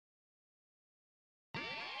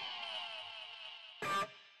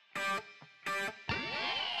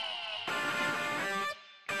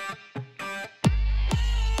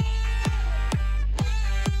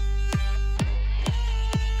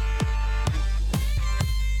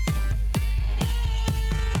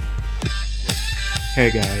Hey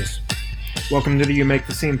guys, welcome to the You Make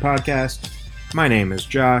the Scene podcast. My name is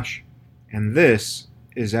Josh, and this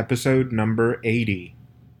is episode number 80.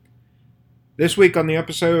 This week on the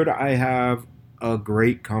episode, I have a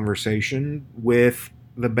great conversation with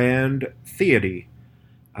the band Theody.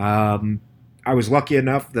 I was lucky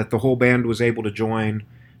enough that the whole band was able to join.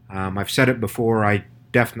 I've said it before, I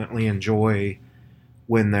definitely enjoy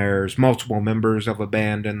when there's multiple members of a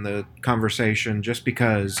band in the conversation just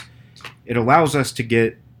because it allows us to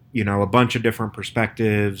get, a bunch of different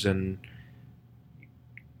perspectives and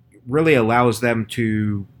really allows them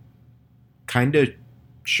to kind of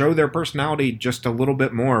show their personality just a little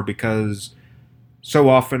bit more because so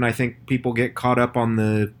often I think people get caught up on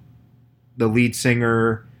the lead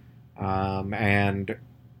singer and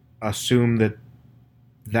assume that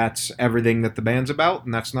that's everything that the band's about,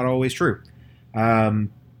 and that's not always true. In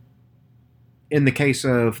the case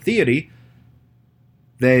of Theody,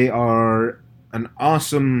 they are an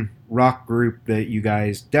awesome rock group that you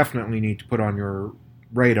guys definitely need to put on your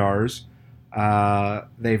radars.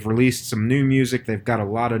 They've released some new music. They've got a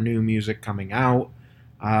lot of new music coming out.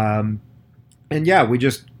 And yeah, we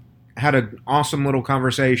just had an awesome little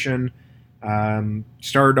conversation.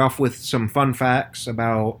 Started off with some fun facts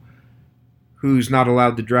about who's not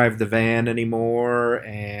allowed to drive the van anymore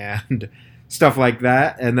and stuff like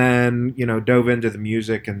that. And then, dove into the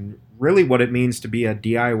music and really what it means to be a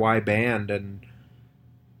DIY band. And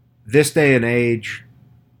this day and age,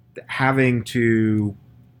 having to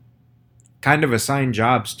kind of assign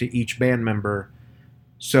jobs to each band member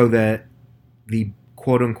so that the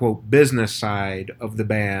quote unquote business side of the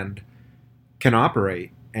band can operate.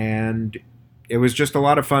 And it was just a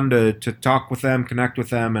lot of fun to talk with them, connect with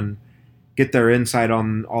them, and get their insight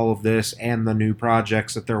on all of this and the new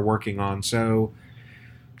projects that they're working on. So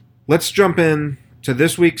let's jump in to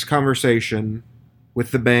this week's conversation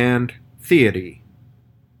with the band Theody.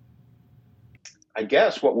 I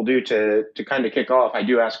guess what we'll do to kind of kick off, I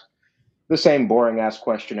do ask the same boring ass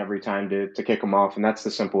question every time to kick them off, and that's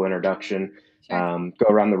the simple introduction. Sure. Go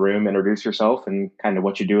around the room, introduce yourself, and kind of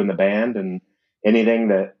what you do in the band, and anything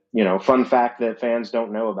that, fun fact that fans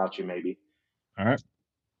don't know about you, maybe. All right.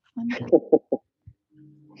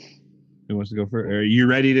 Who wants to go first? Are you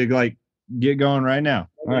ready to get going right now?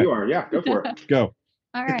 All right. You are, yeah. Go for it. Go.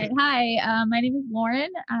 All right. Hi, my name is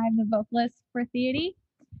Lauren. I'm the vocalist for Theody.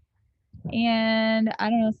 And I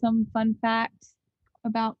don't know, some fun facts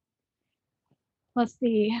about, let's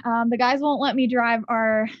see. The guys won't let me drive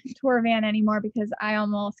our tour van anymore because I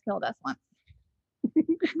almost killed us once.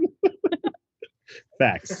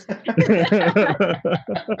 Facts.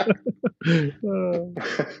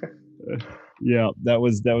 Yeah, that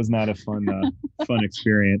was not a fun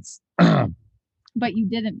experience. But you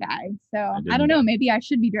didn't die, so I don't know. Maybe I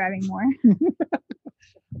should be driving more.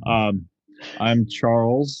 I'm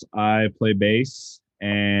Charles. I play bass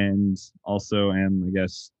and also am, I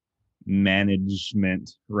guess,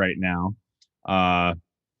 management right now.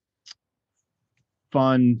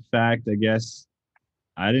 Fun fact, I guess,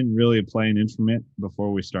 I didn't really play an instrument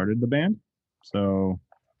before we started the band, so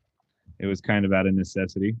it was kind of out of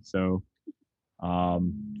necessity. So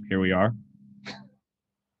here we are.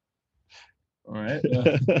 All right.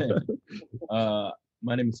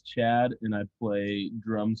 My name is Chad, and I play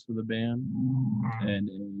drums for the band. And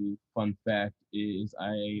a fun fact is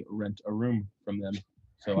I rent a room from them,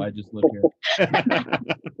 so I just live here.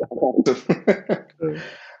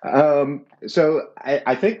 So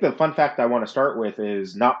I think the fun fact I want to start with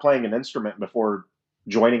is not playing an instrument before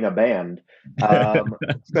joining a band.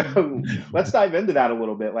 So let's dive into that a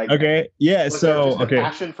little bit. Okay, yeah. So a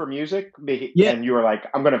passion for music, yeah. And you were like,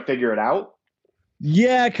 I'm going to figure it out.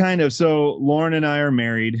 Yeah, kind of. So Lauren and I are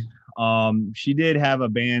married. She did have a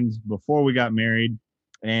band before we got married,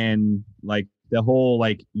 and the whole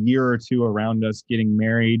year or two around us getting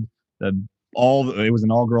married, it was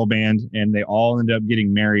an all-girl band, and they all ended up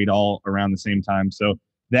getting married all around the same time. So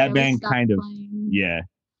that band kind of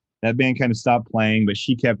stopped playing, but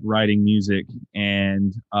she kept writing music.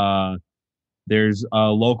 And there's a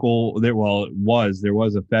local there was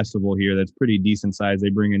a festival here that's pretty decent size. They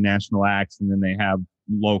bring in national acts, and then they have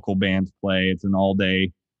local bands play. It's an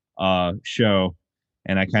all-day show,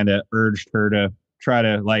 and I kind of urged her to try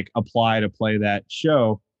to apply to play that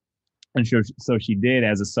show. And so she did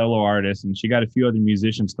as a solo artist, and she got a few other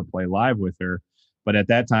musicians to play live with her. But at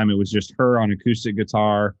that time, it was just her on acoustic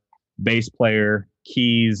guitar, bass player,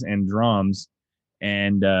 keys, and drums.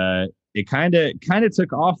 And it kind of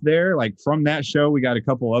took off there. From that show, we got a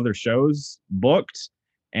couple other shows booked.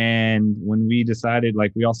 And when we decided,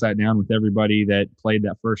 we all sat down with everybody that played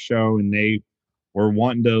that first show, and they were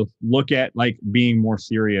wanting to look at being more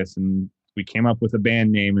serious. And we came up with a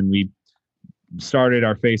band name and we started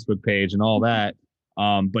our Facebook page and all that.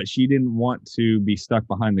 But she didn't want to be stuck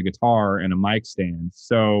behind the guitar and a mic stand.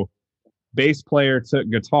 So bass player took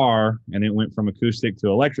guitar and it went from acoustic to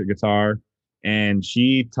electric guitar. And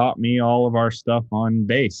she taught me all of our stuff on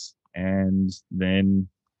bass. And then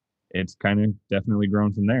it's kind of definitely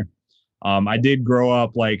grown from there. I did grow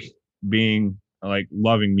up like being like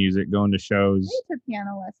loving music, going to shows. You took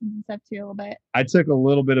piano lessons and stuff too a little bit. I took a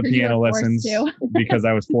little bit of piano lessons because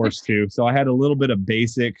I was forced to. So I had a little bit of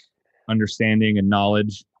basic understanding and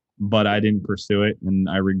knowledge, but I didn't pursue it, and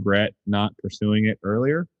I regret not pursuing it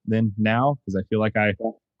earlier than now because I feel like I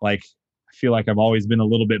feel like I've always been a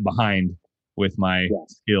little bit behind with my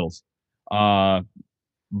skills.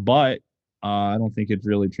 But I don't think it's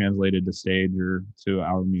really translated to stage or to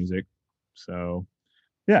our music. So,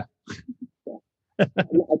 yeah. I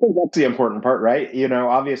think that's the important part, right? You know,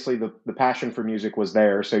 obviously the passion for music was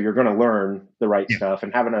there, so you're going to learn the right stuff,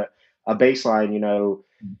 and having a baseline, you know,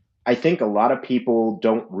 I think a lot of people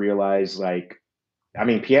don't realize, like, I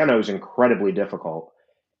mean, piano is incredibly difficult,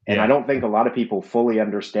 and I don't think a lot of people fully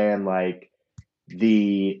understand, like,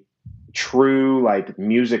 the true, like,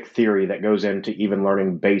 music theory that goes into even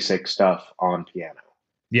learning basic stuff on piano.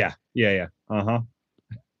 Yeah. Uh-huh.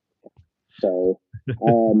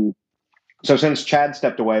 So since Chad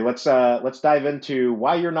stepped away, let's dive into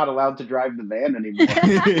why you're not allowed to drive the van anymore.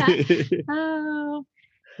 Oh,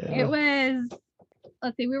 it was,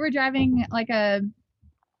 let's see, we were driving like a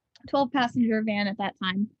 12-passenger van at that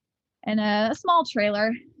time and a small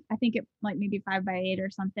trailer. I think it like maybe 5x8 or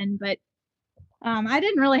something, but I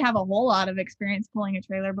didn't really have a whole lot of experience pulling a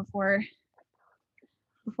trailer before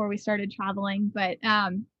we started traveling. But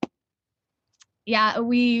yeah,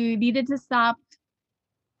 we needed to stop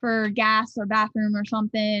for gas or bathroom or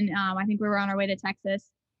something. I think we were on our way to Texas,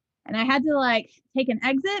 and I had to like take an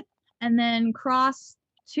exit and then cross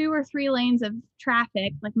 2 or 3 lanes of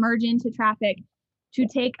traffic, like merge into traffic to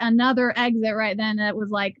take another exit right then. It was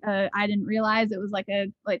like I didn't realize it was like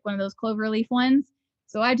one of those cloverleaf ones.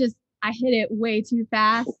 So I hit it way too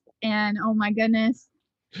fast, and oh my goodness,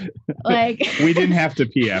 like we didn't have to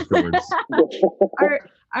pee afterwards.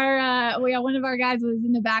 One of our guys was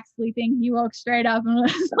in the back sleeping. He woke straight up and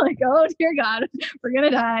was like, "Oh dear God, we're gonna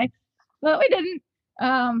die," but we didn't.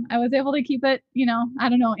 I was able to keep it. You know, I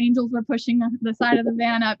don't know. Angels were pushing the side of the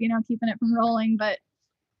van up, you know, keeping it from rolling. But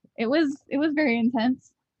it was very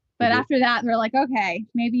intense. But after that, we're like, okay,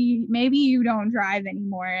 maybe you don't drive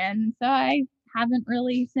anymore, and so I haven't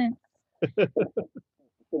really since.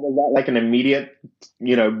 Was that like an immediate,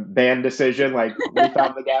 you know, band decision? Like, we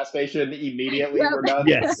found the gas station immediately, we're done?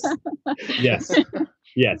 Yes.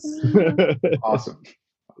 Awesome.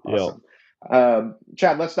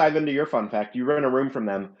 Chad, let's dive into your fun fact. You rent a room from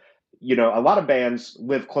them. You know, a lot of bands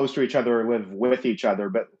live close to each other, live with each other,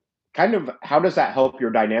 but kind of how does that help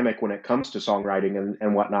your dynamic when it comes to songwriting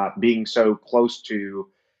and whatnot, being so close to,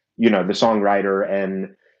 you know, the songwriter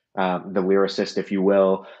and the lyricist, if you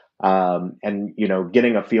will, and, you know,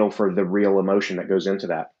 getting a feel for the real emotion that goes into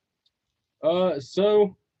that?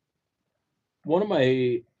 So one of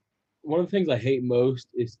the things I hate most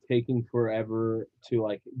is taking forever to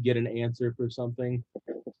like get an answer for something.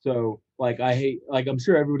 So like I hate, like I'm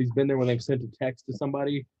sure everybody's been there when they've sent a text to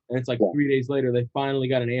somebody and it's like 3 days later they finally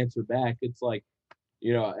got an answer back. It's like,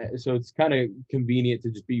 you know, so it's kind of convenient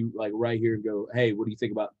to just be like right here and go, hey, what do you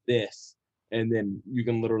think about this? And then you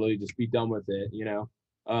can literally just be done with it, you know.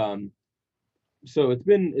 So it's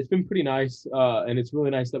been pretty nice, and it's really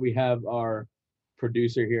nice that we have our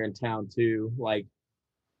producer here in town too, like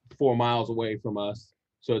 4 miles away from us.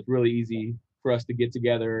 So it's really easy for us to get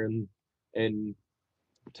together and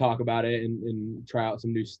talk about it and try out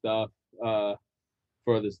some new stuff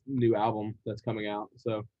for this new album that's coming out.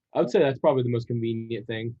 So I would say that's probably the most convenient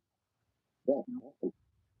thing.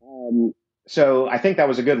 So I think that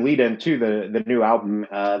was a good lead in to the new album,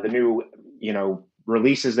 the new, you know,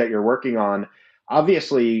 releases that you're working on.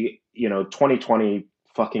 Obviously, you know, 2020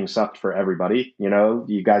 fucking sucked for everybody. You know,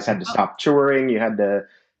 you guys had to stop touring. You had to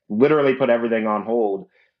literally put everything on hold.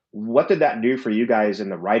 What did that do for you guys in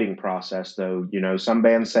the writing process, though? You know, some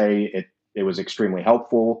bands say it was extremely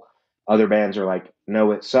helpful. Other bands are like,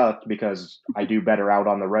 no, it sucked because I do better out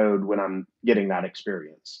on the road when I'm getting that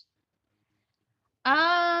experience.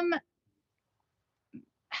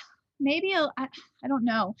 Maybe I don't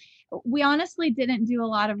know. We honestly didn't do a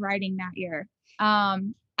lot of writing that year.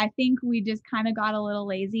 I think we just kind of got a little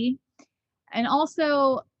lazy. And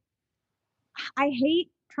also, I hate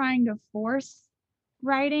trying to force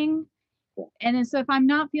writing. And so if I'm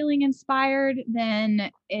not feeling inspired, then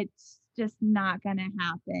it's just not gonna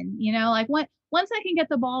happen. Like once I can get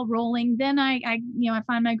the ball rolling, then I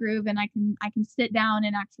find my groove and I can sit down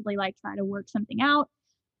and actually like try to work something out.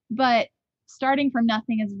 But starting from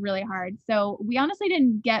nothing is really hard. So we honestly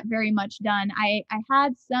didn't get very much done. I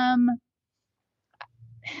had some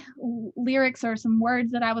lyrics or some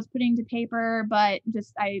words that I was putting to paper, but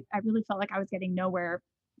just I really felt like I was getting nowhere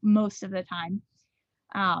most of the time.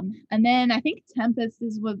 And then I think Tempest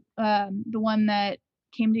is the one that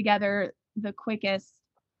came together the quickest,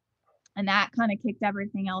 and that kind of kicked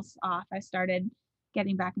everything else off. I started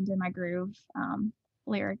getting back into my groove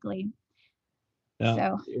lyrically. Yeah.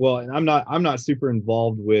 So Well, and I'm not super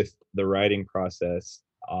involved with the writing process.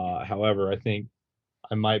 However, I think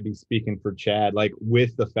I might be speaking for Chad, like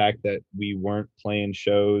with the fact that we weren't playing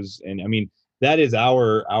shows, and I mean that is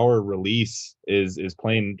our release is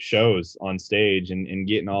playing shows on stage and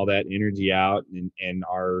getting all that energy out and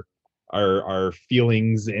our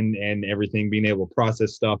feelings and everything, being able to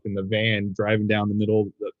process stuff in the van driving down in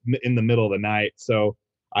the middle of the night. So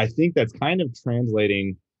I think that's kind of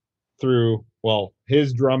translating through, well,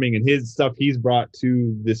 his drumming and his stuff he's brought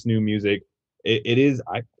to this new music. It is,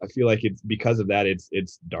 I feel like it's because of that,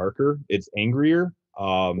 it's darker, it's angrier,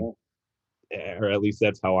 or at least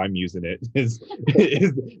that's how I'm using it, is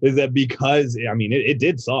that, because I mean it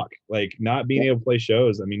did suck, like not being able to play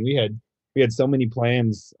shows. I mean we had so many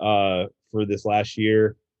plans for this last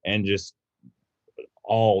year and just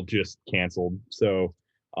all just canceled. So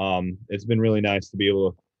it's been really nice to be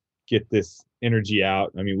able to get this energy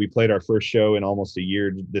out. I mean, we played our first show in almost a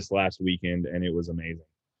year this last weekend, and it was amazing.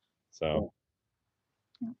 So,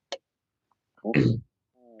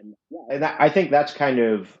 And I think that's kind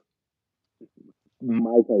of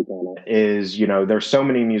my take on it. Is there's so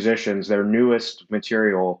many musicians. Their newest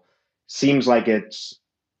material seems like it's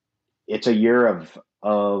a year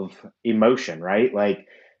of emotion, right? Like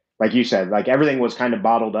you said, like everything was kind of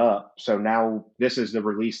bottled up. So now this is the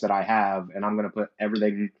release that I have, and I'm going to put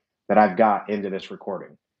everything that I've got into this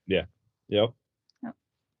recording. yeah. Yep.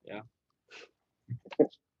 Yeah.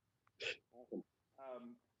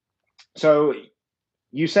 So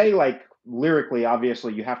you say, like, lyrically,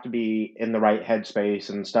 obviously you have to be in the right headspace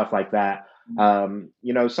and stuff like that. Some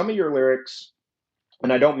of your lyrics,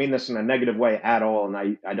 and I don't mean this in a negative way at all,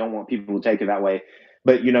 and I don't want people to take it that way,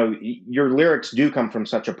 but your lyrics do come from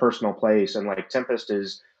such a personal place, and like Tempest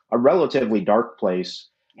is a relatively dark place.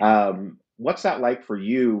 What's that like for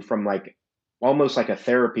you, from like almost like a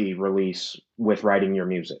therapy release with writing your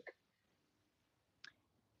music?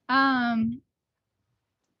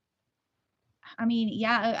 I mean,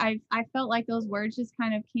 yeah, I felt like those words just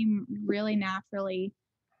kind of came really naturally,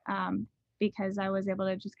 because I was able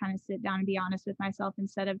to just kind of sit down and be honest with myself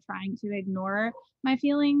instead of trying to ignore my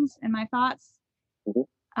feelings and my thoughts.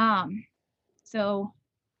 So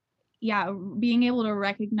yeah, being able to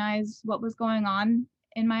recognize what was going on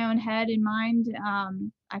in my own head and mind,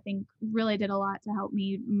 I think really did a lot to help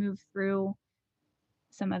me move through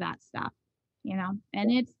some of that stuff, and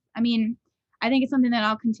I think it's something that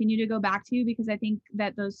I'll continue to go back to, because I think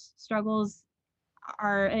that those struggles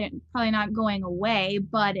are probably not going away,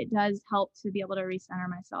 but it does help to be able to recenter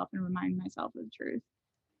myself and remind myself of the truth.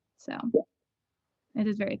 So it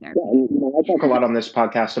is very therapeutic. I talk a lot on this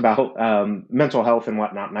podcast about mental health and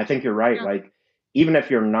whatnot, and I think you're right. Yeah. Like, even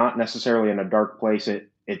if you're not necessarily in a dark place,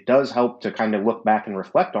 it does help to kind of look back and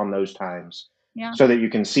reflect on those times, so that you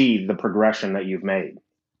can see the progression that you've made.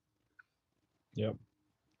 Yep.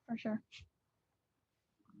 For sure.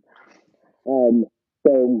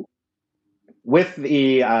 So with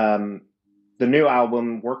the new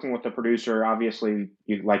album, working with the producer, obviously,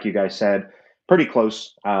 like you guys said, pretty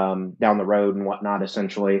close down the road and whatnot,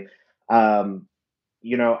 essentially. I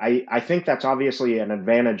think that's obviously an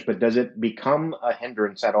advantage, but does it become a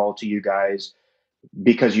hindrance at all to you guys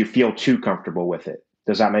because you feel too comfortable with it?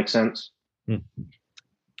 Does that make sense?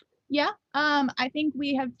 Yeah. I think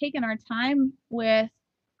we have taken our time with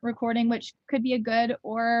recording, which could be a good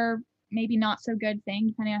or maybe not so good thing,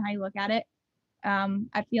 depending on how you look at it.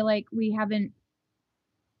 I feel like we haven't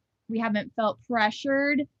felt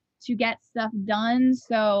pressured to get stuff done,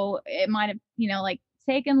 so it might have like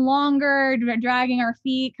taken longer, dragging our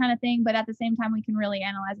feet kind of thing, but at the same time we can really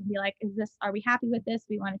analyze and be like, are we happy with this?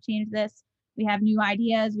 We want to change this. We have new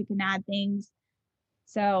ideas, we can add things.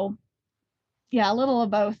 So yeah, a little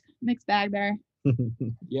of both, mixed bag there.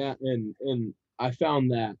 Yeah, and I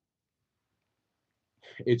found that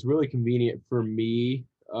it's really convenient for me,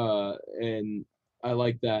 and I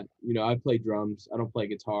like that. I play drums. I don't play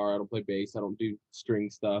guitar. I don't play bass. I don't do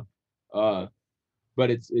string stuff. But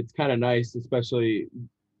it's kind of nice, especially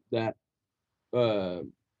that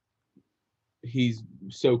he's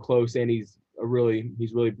so close, and he's really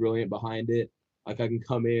brilliant behind it. Like I can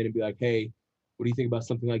come in and be like, hey, what do you think about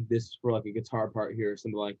something like this for like a guitar part here or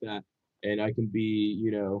something like that, and I can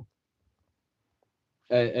be,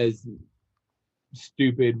 as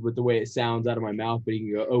stupid with the way it sounds out of my mouth, but he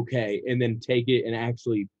can go okay, and then take it and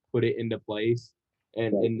actually put it into place,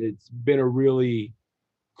 and it's been a really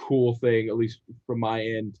cool thing, at least from my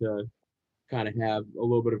end, to kind of have a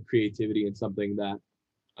little bit of creativity in something that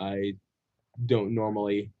I don't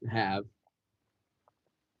normally have.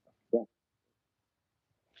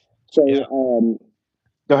 So, Yeah. go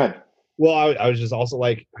ahead. Well, I was just also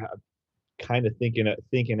like kind of thinking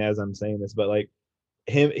as I'm saying this, but like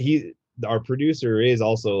our producer is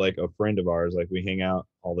also like a friend of ours. Like we hang out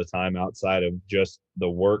all the time outside of just the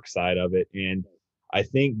work side of it. And I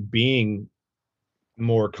think being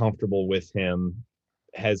more comfortable with him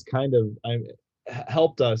has kind of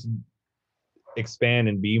helped us expand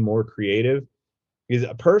and be more creative. Because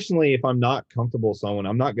personally, if I'm not comfortable with someone,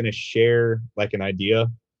 I'm not going to share like an idea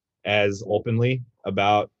as openly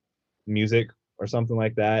about music or something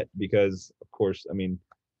like that, because of course, I mean,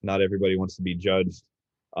 not everybody wants to be judged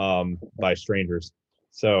by strangers.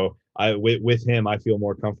 So with him, I feel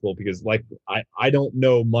more comfortable because like I don't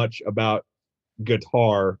know much about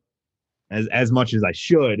guitar as much as I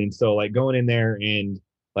should, and so like going in there and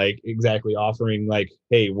like exactly offering like,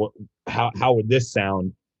 hey, what how would this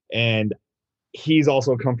sound, and he's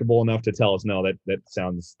also comfortable enough to tell us no, that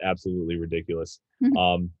sounds absolutely ridiculous.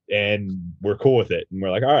 And we're cool with it, and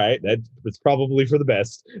we're like, all right, that's probably for the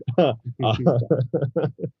best.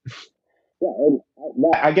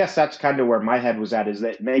 I guess that's kind of where my head was at, is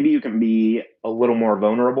that maybe you can be a little more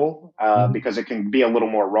vulnerable because it can be a little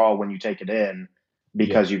more raw when you take it in,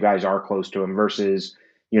 because you guys are close to him versus,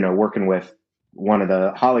 working with one of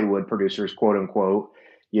the Hollywood producers, quote unquote.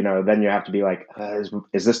 Then you have to be like,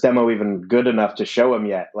 is this demo even good enough to show him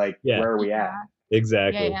yet? Like, Yeah, where are we at?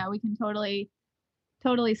 exactly. Yeah, we can totally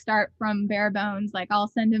start from bare bones. Like I'll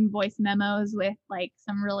send him voice memos with like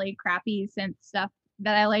some really crappy synth stuff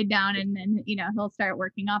that I laid down, and then he'll start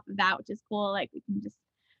working off of that, which is cool. Like we can just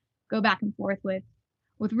go back and forth with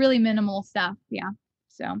really minimal stuff. Yeah.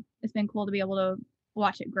 So it's been cool to be able to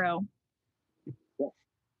watch it grow.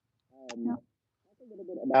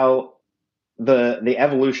 About the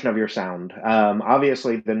evolution of your sound.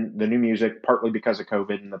 Obviously, the new music, partly because of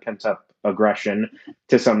COVID and the pent up aggression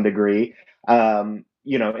to some degree,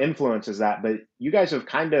 influences that. But you guys have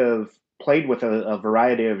kind of played with a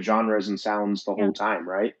variety of genres and sounds the whole time,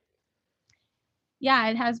 right? Yeah,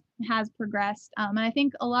 it has progressed, and I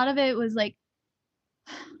think a lot of it was like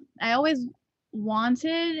I always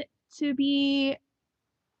wanted to be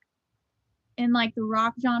in like the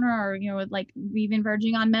rock genre, or with like even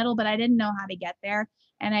verging on metal, but I didn't know how to get there.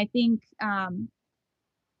 And I think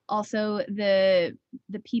also the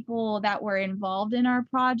people that were involved in our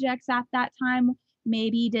projects at that time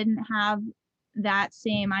maybe didn't have that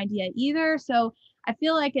same idea either. So I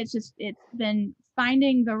feel like it's been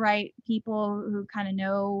finding the right people who kind of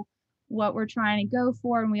know what we're trying to go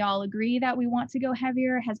for, and we all agree that we want to go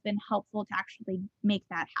heavier, has been helpful to actually make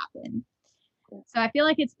that happen. So I feel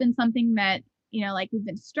like it's been something that, like we've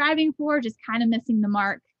been striving for, just kind of missing the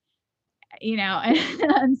mark,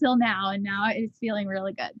 until now. And now it's feeling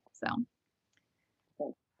really good. So,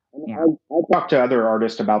 yeah. I've talked to other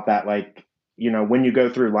artists about that. Like, when you go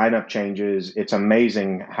through lineup changes, it's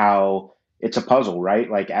amazing how it's a puzzle, right?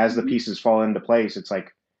 Like, as the pieces fall into place, it's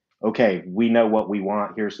like, okay, we know what we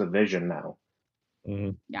want. Here's the vision now.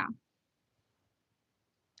 Yeah.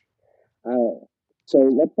 So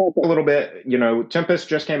let's talk a little bit. Tempest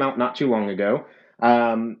just came out not too long ago.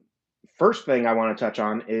 First thing I want to touch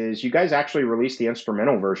on is you guys actually released the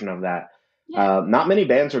instrumental version of that. Yeah. Not many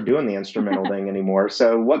bands are doing the instrumental thing anymore.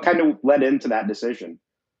 So what kind of led into that decision?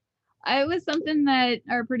 It was something that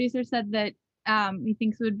our producer said that he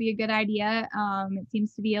thinks would be a good idea. It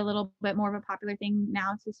seems to be a little bit more of a popular thing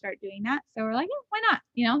now to start doing that. So we're like, yeah, why not?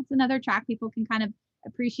 It's another track. People can kind of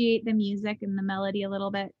appreciate the music and the melody a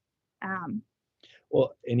little bit.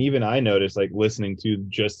 Well, and even I noticed, like listening to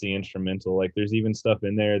just the instrumental, like there's even stuff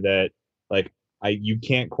in there that like you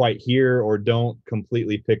can't quite hear or don't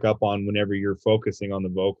completely pick up on whenever you're focusing on the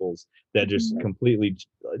vocals, that just completely,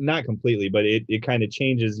 not completely, but it kind of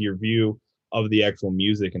changes your view of the actual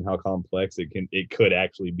music and how complex it could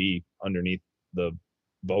actually be underneath the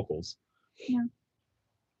vocals. Yeah.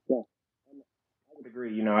 I would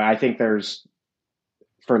agree. I think there's,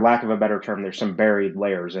 for lack of a better term, there's some buried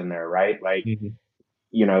layers in there, right? Like,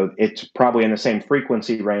 it's probably in the same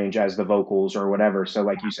frequency range as the vocals or whatever. So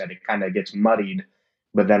like you said, it kind of gets muddied,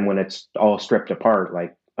 but then when it's all stripped apart,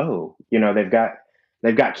 like, oh, they've got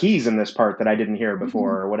they've got keys in this part that I didn't hear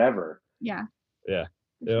before or whatever. Yeah. Yeah.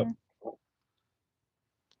 For Yep.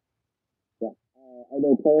 sure. Are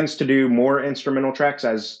there plans to do more instrumental tracks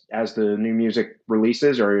as the new music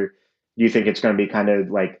releases, or do you think it's going to be kind of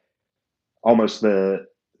like almost the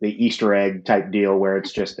Easter egg type deal where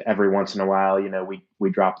it's just every once in a while, we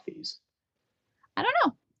drop these? I don't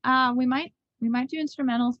know. We might do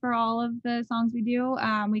instrumentals for all of the songs we do.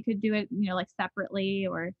 We could do it, like separately,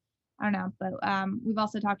 or I don't know. But we've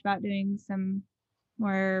also talked about doing some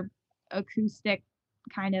more acoustic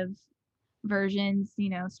kind of versions,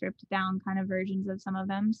 stripped down kind of versions of some of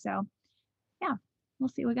them. So yeah, we'll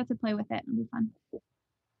see. We got to play with it. It'll be fun.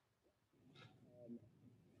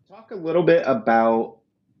 Talk a little bit about,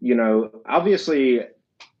 obviously,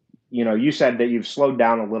 you said that you've slowed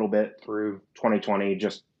down a little bit through 2020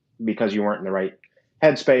 just because you weren't in the right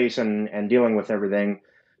headspace and dealing with everything.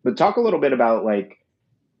 But talk a little bit about, like,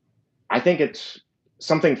 I think it's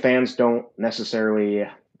something fans don't necessarily,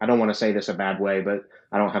 I don't want to say this a bad way, but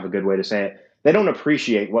I don't have a good way to say it. They don't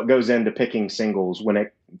appreciate what goes into picking singles when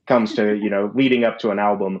it comes to, leading up to an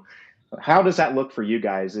album. How does that look for you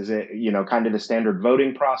guys? Is it, kind of the standard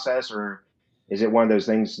voting process, or is it one of those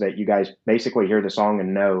things that you guys basically hear the song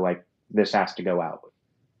and know, like, this has to go out?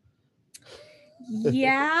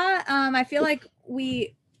 Yeah, I feel like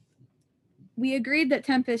we agreed that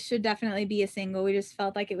Tempest should definitely be a single. We just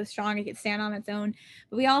felt like it was strong, it could stand on its own.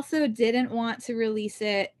 But we also didn't want to release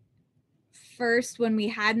it first when we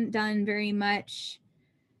hadn't done very much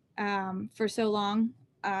for so long.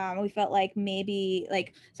 We felt like maybe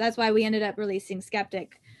so that's why we ended up releasing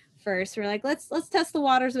Skeptic first. We're like, let's test the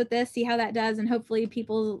waters with this, see how that does, and hopefully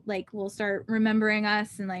people will start remembering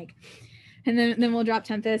us, and then we'll drop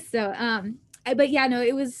Tempest. So but yeah, no,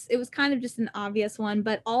 it was kind of just an obvious one,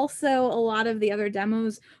 but also a lot of the other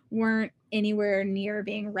demos weren't anywhere near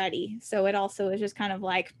being ready. So it also was just kind of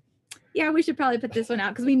like, yeah, we should probably put this one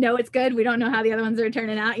out because we know it's good. We don't know how the other ones are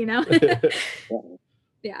turning out,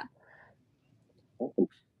 Yeah.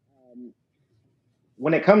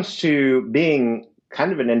 When it comes to being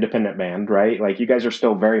kind of an independent band, right? Like, you guys are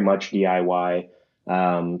still very much DIY.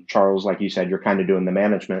 Charles, like you said, you're kind of doing the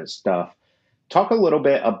management stuff. Talk a little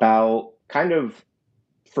bit about, kind of,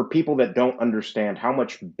 for people that don't understand how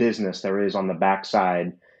much business there is on the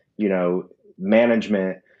backside,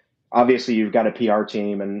 management. Obviously, you've got a PR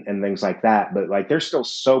team and things like that, but like, there's still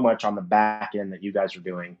so much on the back end that you guys are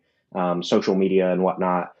doing, social media and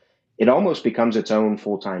whatnot. It almost becomes its own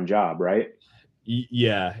full-time job, right?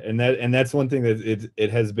 Yeah, and that's one thing that it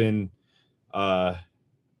has been.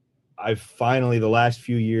 I've finally, the last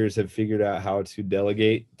few years, have figured out how to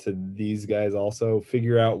delegate to these guys. Also,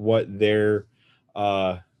 figure out what they're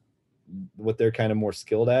kind of more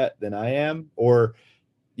skilled at than I am, or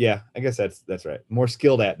yeah, I guess that's right, more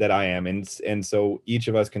skilled at that I am, and so each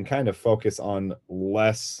of us can kind of focus on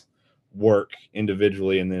less work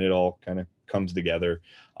individually, and then it all kind of comes together.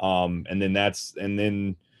 And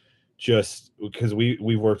then just because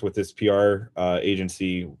we've worked with this PR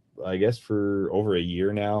agency, I guess, for over a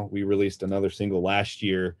year now. We released another single last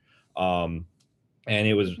year, and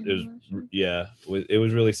it was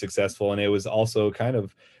really successful, and it was also it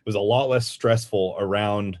was a lot less stressful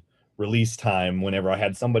around release time whenever I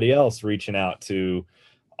had somebody else reaching out to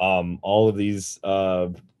all of these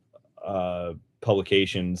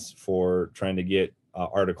publications for trying to get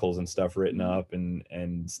articles and stuff written up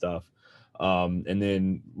and stuff. And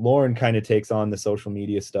then Lauren kind of takes on the social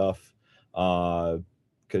media stuff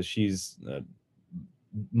because she's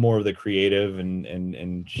more of the creative,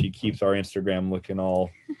 and she keeps our Instagram looking all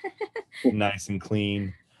nice and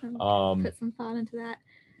clean. Put some thought into that.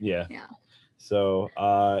 Yeah. So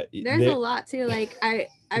there's a lot too. Like I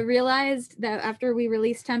realized that after we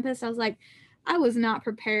released Tempest, I was like, I was not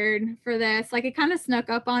prepared for this. Like, it kind of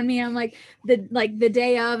snuck up on me. I'm like the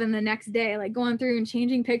day of and the next day, like going through and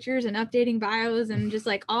changing pictures and updating bios and just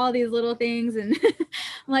like all these little things. And I'm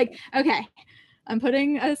like, okay, I'm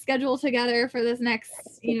putting a schedule together for this next,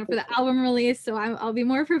 for the album release. So I'll be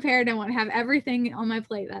more prepared. I won't have everything on my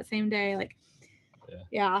plate that same day. Like,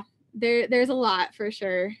 yeah, there's a lot for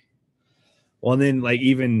sure. Well, and then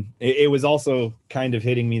even it was also kind of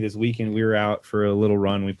hitting me this weekend. We were out for a little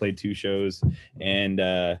run. We played 2 shows, and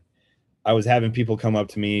I was having people come up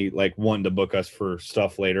to me like wanting to book us for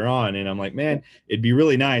stuff later on. And I'm like, man, it'd be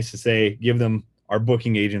really nice to give them our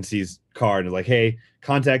booking agency's card. And like, hey,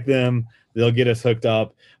 contact them. They'll get us hooked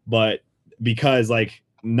up. But because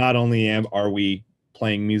not only are we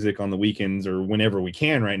playing music on the weekends or whenever we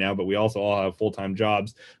can right now, but we also all have full-time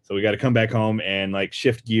jobs. So we got to come back home and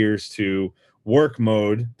shift gears to work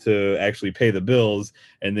mode to actually pay the bills,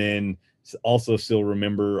 and then also still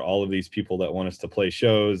remember all of these people that want us to play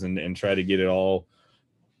shows and try to get it all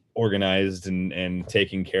organized and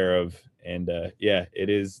taken care of. And yeah,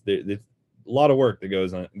 it's a lot of work that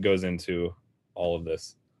goes into all of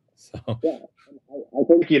this. So Yeah, I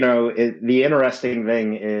think the interesting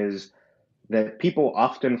thing is that people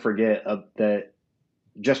often forget that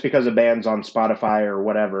just because a band's on Spotify or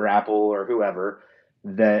whatever, Apple or whoever,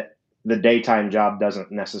 that the daytime job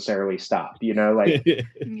doesn't necessarily stop. Like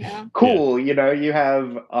Yeah. cool, you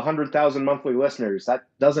have 100,000 monthly listeners. That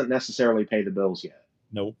doesn't necessarily pay the bills yet.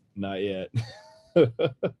 Nope, not yet.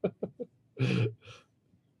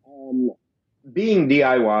 Being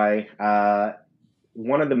DIY,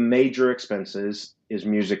 one of the major expenses is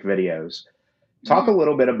music videos. Talk a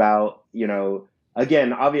little bit about,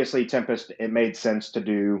 again, obviously Tempest, it made sense to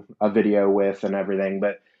do a video with and everything,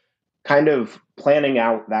 but kind of planning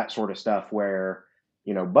out that sort of stuff where,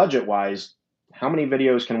 budget wise, how many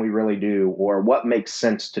videos can we really do, or what makes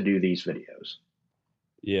sense to do these videos?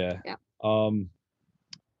 Yeah.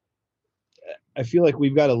 I feel like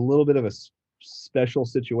we've got a little bit of a special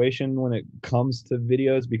situation when it comes to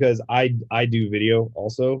videos because I do video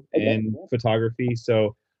also and photography.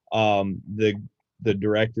 So the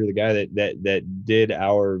director, the guy that did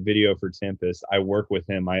our video for Tempest, I work with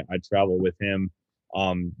him. I travel with him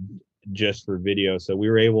just for video. So we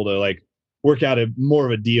were able to like work out more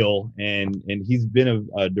of a deal, and he's been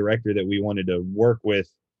a director that we wanted to work with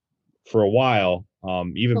for a while,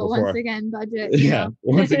 even But before once again, budget. yeah,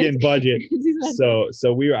 once again, budget. So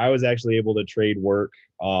I was actually able to trade work,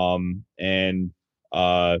 and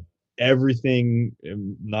everything.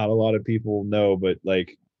 Not a lot of people know, but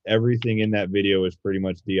like everything in that video was pretty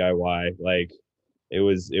much DIY. Like it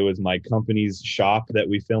was my company's shop that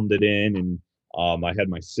we filmed it in, and I had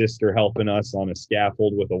my sister helping us on a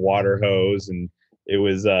scaffold with a water hose, and it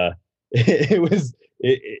was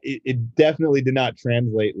it definitely did not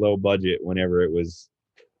translate low budget whenever it was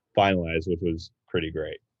finalized, which was pretty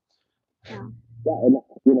great. Yeah. Yeah, and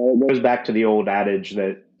it goes back to the old adage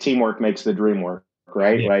that teamwork makes the dream work,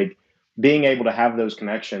 right? Yeah. Like being able to have those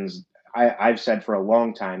connections. I've said for a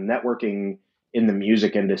long time, networking in the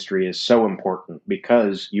music industry is so important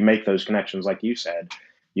because you make those connections, like you said.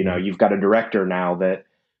 You've got a director now that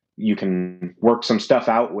you can work some stuff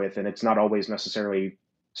out with, and it's not always necessarily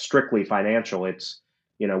strictly financial. It's,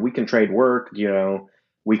 we can trade work,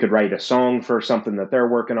 we could write a song for something that they're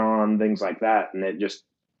working on, things like that. And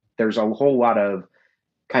there's a whole lot of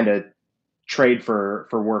kind of trade for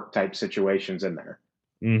work type situations in there.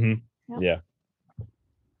 Mm-hmm. Yep. Yeah.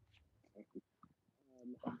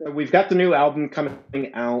 So we've got the new album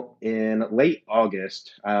coming out in late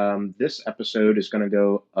August. This episode is going to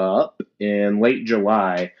go up in late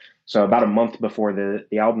July, so about a month before the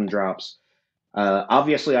album drops.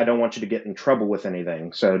 Obviously, I don't want you to get in trouble with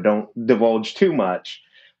anything, so don't divulge too much.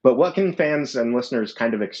 But what can fans and listeners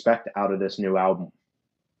kind of expect out of this new album?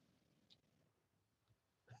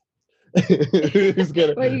 Who's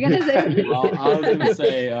gonna... What are you gonna say? Well, I was gonna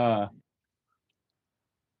say,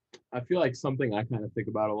 I feel like something I kind of think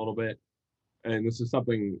about a little bit, and this is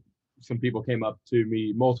something some people came up to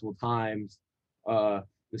me multiple times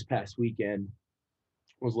this past weekend,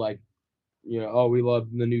 was like, oh, we love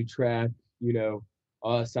the new track, oh,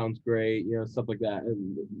 that sounds great, stuff like that,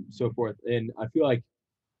 and so forth. And I feel like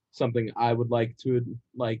something I would like to,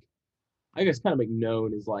 like, I guess kind of make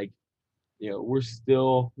known is like, we're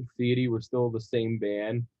still Theody, we're still the same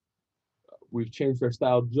band. We've changed our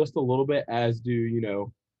style just a little bit, as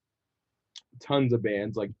do, tons of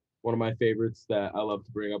bands. Like one of my favorites that I love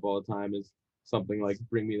to bring up all the time is something like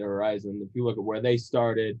Bring Me the Horizon. If you look at where they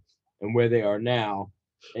started and where they are now,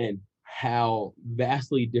 and how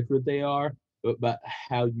vastly different they are, but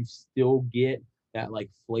how you still get that like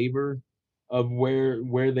flavor of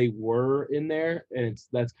where they were in there, and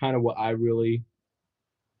that's kind of what I really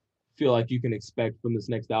feel like you can expect from this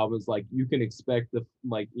next album. Is like you can expect the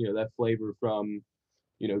that flavor from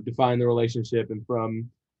Define the Relationship and from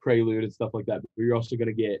Prelude and stuff like that, but you're also going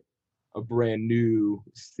to get a brand new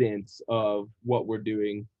sense of what we're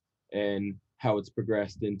doing and how it's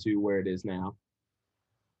progressed into where it is now.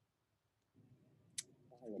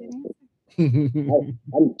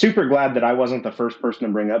 I'm super glad that I wasn't the first person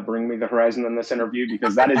to bring up Bring Me the Horizon in this interview,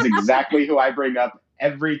 because that is exactly who I bring up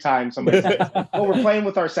every time somebody says, oh, we're playing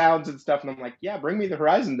with our sounds and stuff. And I'm like, yeah, Bring Me the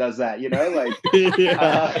Horizon does that,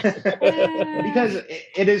 because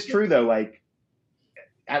it is true though. Like,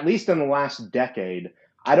 at least in the last decade,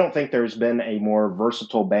 I don't think there's been a more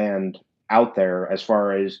versatile band out there as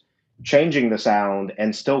far as changing the sound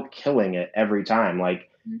and still killing it every time. Like,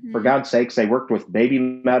 for Mhm. God's sakes, they worked with Baby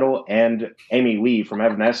Metal and Amy Lee from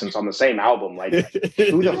Evanescence on the same album. Like,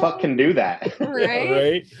 who the fuck can do that?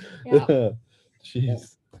 Right? Yeah.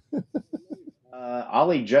 Jeez.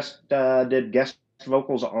 Ollie just did guest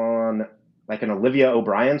vocals on like an Olivia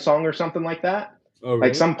O'Brien song or something like that. Oh, Like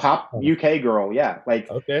really? some pop UK girl. Yeah. Like,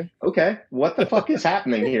 Okay. okay, what the fuck is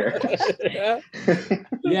happening here?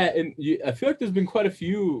 Yeah, and I feel like there's been quite a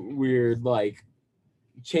few weird like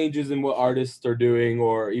changes in what artists are doing,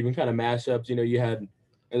 or even kind of mashups. You know, you had,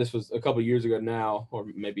 and this was a couple years ago now, or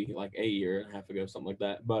maybe like a year and a half ago, something like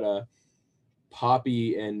that. But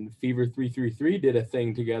Poppy and Fever 333 did a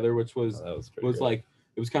thing together, which was That was was good. like,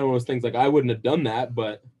 it was kind of one of those things like I wouldn't have done that,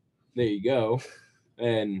 but there you go.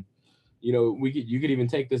 And you know, you could even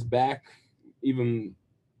take this back even,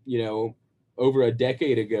 you know, over a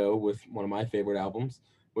decade ago with one of my favorite albums,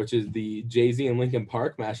 which is the Jay-Z and Linkin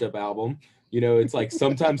Park mashup album. You know, it's like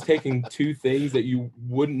sometimes taking two things that you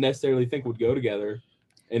wouldn't necessarily think would go together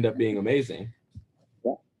end up being amazing.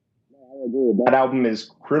 That album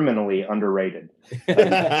is criminally underrated.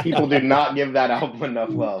 Like, people do not give that album enough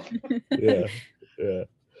love. Yeah. Yeah.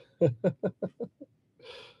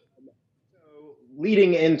 So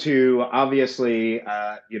leading into, obviously,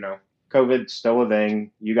 COVID's still a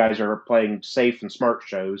thing. You guys are playing safe and smart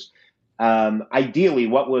shows. Ideally,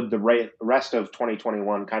 what would the rest of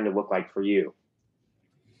 2021 kind of look like for you?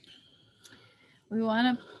 We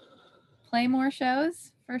want to play more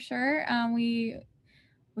shows for sure.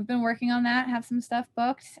 We've been working on that, have some stuff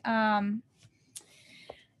booked.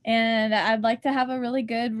 And I'd like to have a really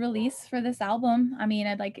good release for this album. I mean,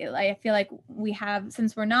 I feel like we have,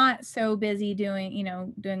 since we're not so busy doing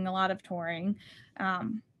a lot of touring,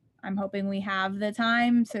 I'm hoping we have the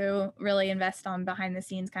time to really invest on behind the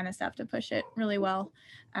scenes kind of stuff to push it really well.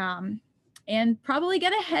 And probably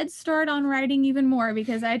get a head start on writing even more,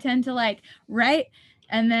 because I tend to like write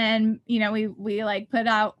and then, we like put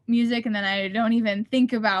out music and then I don't even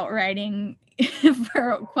think about writing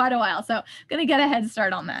for quite a while. So I'm going to get a head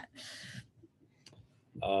start on that.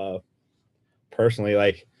 Personally,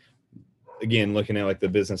 like, again, looking at like the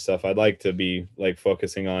business stuff, I'd like to be like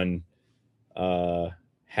focusing on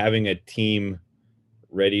having a team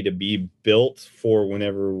ready to be built for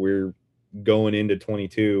whenever we're going into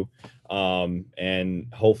 22, and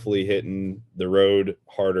hopefully hitting the road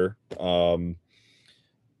harder,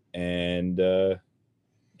 and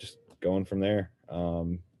just going from there.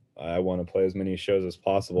 I want to play as many shows as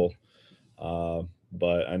possible,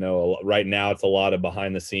 but I know right now it's a lot of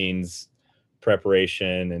behind the scenes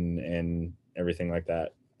preparation and everything like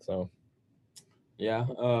that. So Yeah,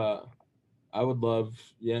 I would love,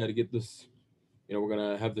 to get this. You know, we're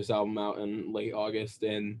gonna have this album out in late August,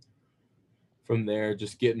 and from there,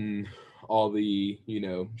 just getting all the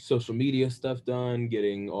social media stuff done,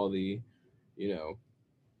 getting all the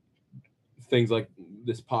things like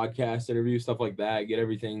this podcast interview, stuff like that. Get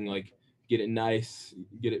everything like get it nice,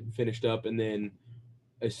 get it finished up, and then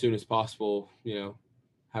as soon as possible,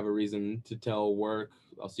 have a reason to tell work,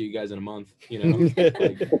 I'll see you guys in a month.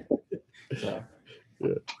 So.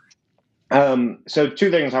 So two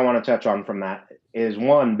things I want to touch on from that is,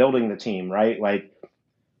 one, building the team, right? Like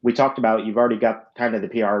we talked about, you've already got kind of the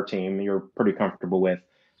PR team you're pretty comfortable with.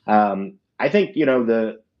 I think,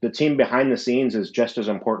 the team behind the scenes is just as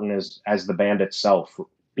important as the band itself,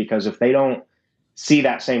 because if they don't see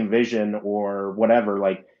that same vision or whatever,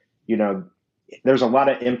 like, there's a lot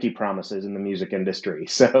of empty promises in the music industry.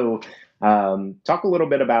 So talk a little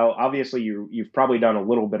bit about, obviously you've probably done a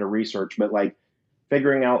little bit of research, but like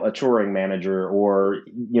figuring out a touring manager or,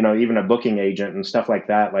 even a booking agent and stuff like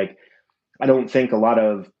that. Like, I don't think a lot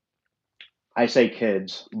of, I say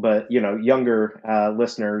kids, but younger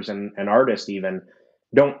listeners and artists even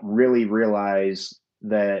don't really realize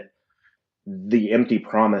that the empty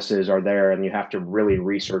promises are there, and you have to really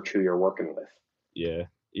research who you're working with. yeah,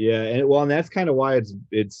 and that's kind of why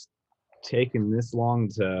it's taken this long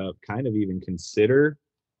to kind of even consider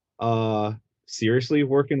seriously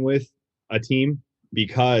working with a team,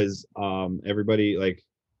 because everybody, like,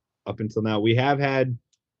 up until now we have had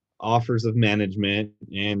offers of management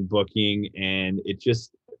and booking, and it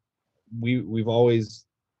just we've always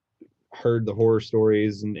heard the horror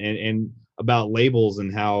stories and about labels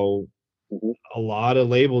and how a lot of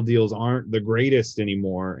label deals aren't the greatest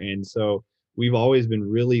anymore, and so we've always been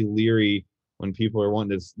really leery when people are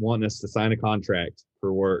wanting us to sign a contract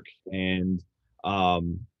for work, and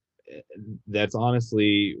that's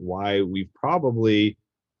honestly why we've probably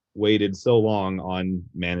waited so long on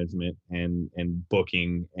management and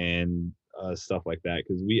booking and stuff like that,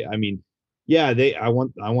 because I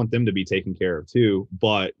want them to be taken care of too,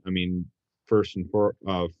 but I mean, first and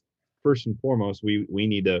first and foremost, we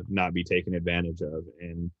need to not be taken advantage of.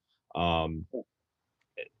 And um,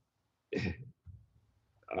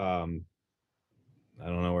 I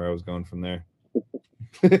don't know where I was going from there.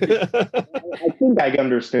 I think I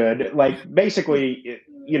understood. Like, basically,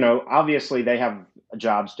 you know, obviously they have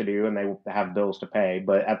jobs to do and they have bills to pay,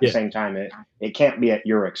 but at the Yeah. same time, it can't be at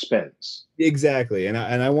your expense. Exactly. And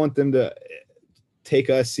I want them to take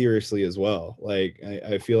us seriously as well. Like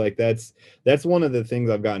I feel like that's one of the things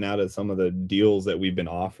I've gotten out of some of the deals that we've been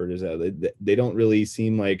offered, is that they don't really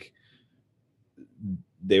seem like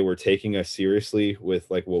they were taking us seriously with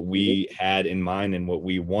like what we had in mind and what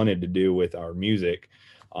we wanted to do with our music.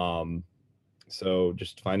 So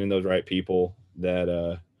just finding those right people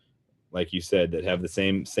that like you said, that have the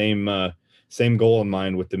same goal in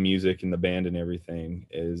mind with the music and the band and everything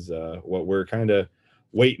is what we're kind of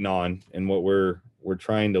waiting on, and what we're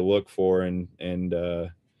trying to look for, and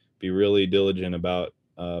be really diligent about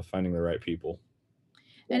finding the right people.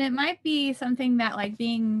 And it might be something that, like,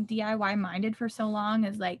 being DIY minded for so long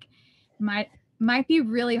is like might be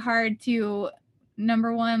really hard to,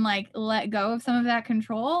 number one, like, let go of some of that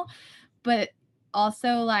control, but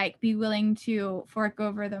also like be willing to fork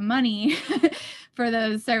over the money for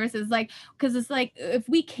those services. Like, because it's like, if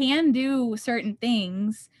we can do certain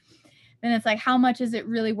things, then it's like, how much is it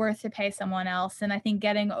really worth to pay someone else? And I think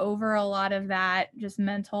getting over a lot of that just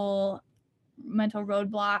mental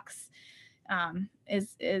roadblocks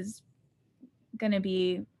is going to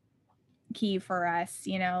be key for us,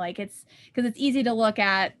 you know. Like, it's because it's easy to look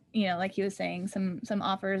at, you know, like he was saying, some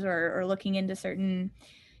offers, or looking into certain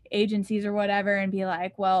agencies or whatever, and be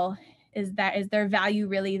like, well, is their value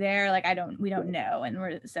really there? Like, we don't know. And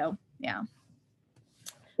we're, so yeah,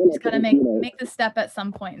 just gotta make the step at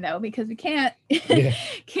some point, though, because we can't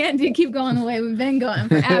keep going the way we've been going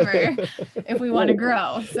forever if we want to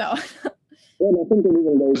grow. So Well, I think it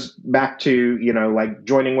even goes back to, you know, like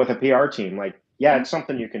joining with a PR team. Like, yeah, it's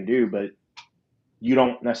something you can do, but you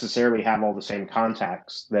don't necessarily have all the same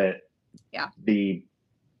contacts that the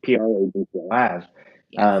PR agents will have.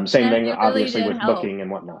 Same thing, really, obviously, with booking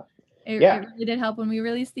and whatnot. It really did help when we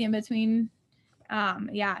released the In Between.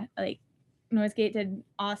 Like, Noisegate did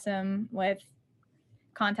awesome with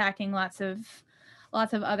contacting lots of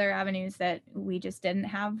other avenues that we just didn't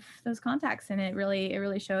have those contacts, and it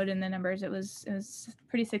really showed in the numbers. It was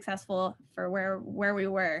pretty successful for where we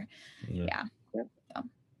were. Yeah.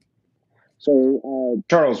 So,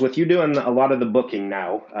 Charles, with you doing a lot of the booking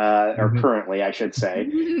now, or currently, I should say,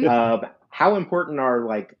 how important are,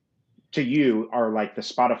 like, to you, are like the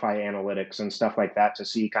Spotify analytics and stuff like that, to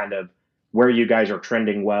see kind of where you guys are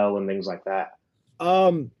trending well and things like that?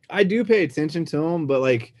 I do pay attention to them, but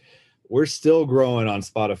like, we're still growing on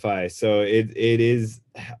Spotify, so it is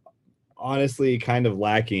honestly kind of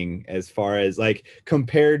lacking as far as, like,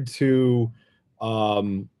 compared to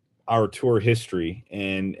our tour history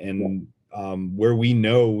and where we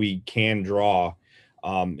know we can draw.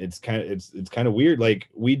 It's kind of weird. Like,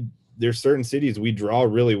 there's certain cities we draw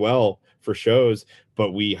really well for shows,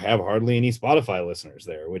 but we have hardly any Spotify listeners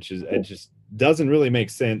there, which is, it just doesn't really make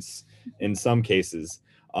sense in some cases.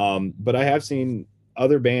 But I have seen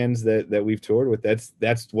other bands that we've toured with,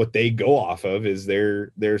 that's what they go off of, is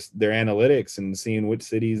their analytics, and seeing which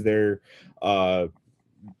cities their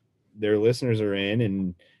listeners are in,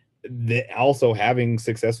 and also having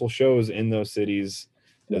successful shows in those cities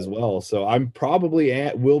as well. So I'm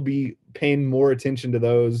probably will be paying more attention to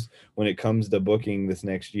those when it comes to booking this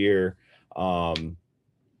next year,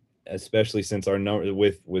 especially since our number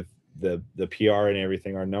with the PR and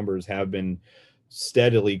everything, our numbers have been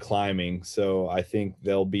steadily climbing. So I think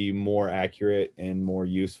they'll be more accurate and more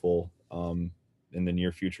useful in the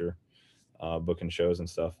near future, booking shows and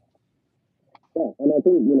stuff. Yeah, and I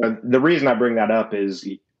think, you know, the reason I bring that up is,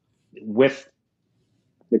 with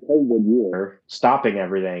the COVID year stopping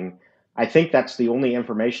everything, I think that's the only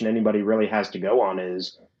information anybody really has to go on,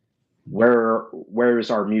 is where is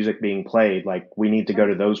our music being played? Like, we need to go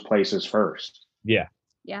to those places first. Yeah.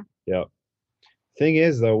 Thing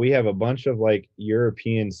is, though, we have a bunch of like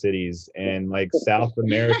European cities and like South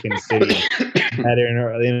American cities that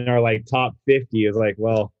are in our like top 50. Is like,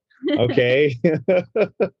 well, okay,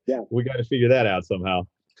 we got to figure that out somehow.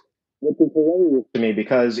 Which is hilarious to me,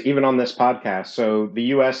 because even on this podcast, so the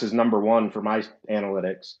US is number 1 for my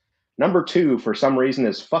analytics. Number 2, for some reason,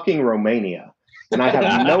 is fucking Romania. And I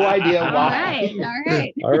have no idea why.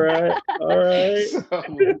 All right. So,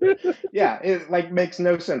 yeah, it like makes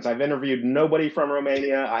no sense. I've interviewed nobody from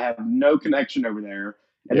Romania. I have no connection over there.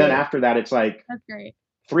 And then after that, it's like, that's great.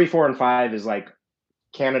 3, 4, and 5 is like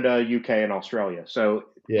Canada, UK, and Australia. So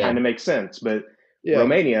it kind of makes sense. But Yeah.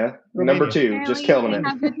 Romania, number Romania. 2, Apparently just killing they it.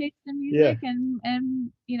 have good taste in music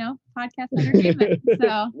and podcast entertainment.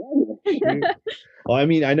 So Well, I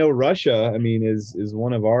mean, I know Russia, I mean, is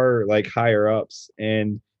one of our like higher ups.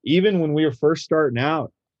 And even when we were first starting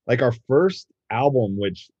out, like our first album,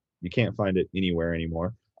 which you can't find it anywhere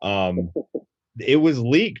anymore, it was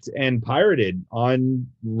leaked and pirated on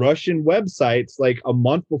Russian websites like a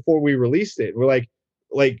month before we released it. We're like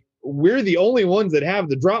we're the only ones that have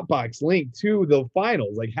the Dropbox link to the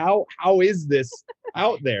finals. Like how is this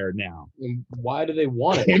out there now? And why do they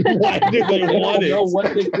want it? And why do they They want don't know it?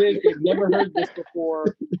 what this is. They've never heard this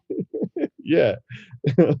before. Yeah.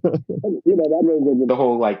 The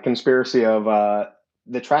whole like conspiracy of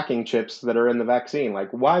the tracking chips that are in the vaccine.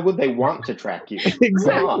 Like, why would they want to track you?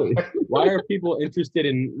 Exactly. Why are people interested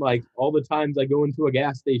in like all the times I go into a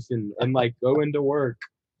gas station and like go into work?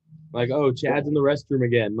 Like, oh, Chad's in the restroom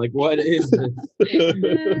again. Like, what is this?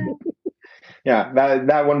 Yeah,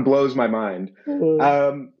 that one blows my mind.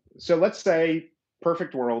 So let's say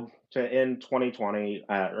perfect world to end 2020,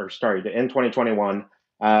 to end 2021,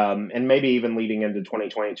 and maybe even leading into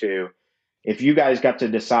 2022. If you guys got to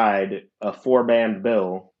decide a 4-band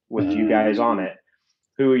bill with you guys on it,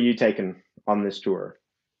 who are you taking on this tour?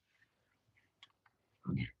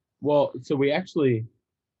 Well, so we actually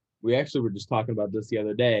were just talking about this the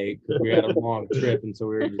other day because we had a long trip, and so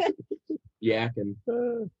we were just yakking.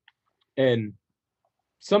 And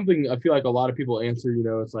something I feel like a lot of people answer,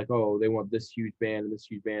 it's like, oh, they want this huge band and this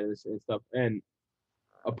huge band and this and stuff. And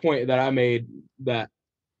a point that I made that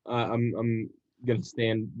I'm gonna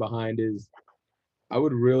stand behind is I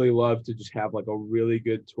would really love to just have like a really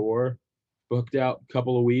good tour booked out a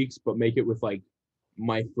couple of weeks, but make it with like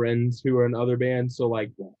my friends who are in other bands. So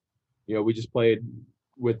like, we just played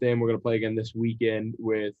with them. We're gonna play again this weekend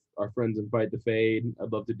with our friends in Fight the Fade.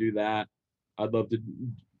 I'd love to do that. I'd love to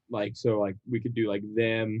we could do like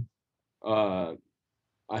them. I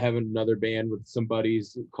have another band with some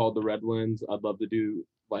buddies called the Redlands. I'd love to do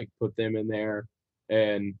like put them in there.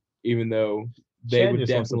 And even though they Chad would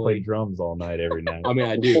just wants to play definitely drums all night every night. I mean,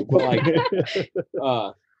 I do, but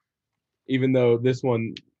like, even though this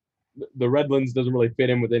one, the Redlands doesn't really fit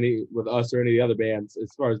in with us or any of the other bands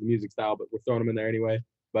as far as the music style, but we're throwing them in there anyway.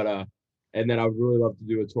 But and then I would really love to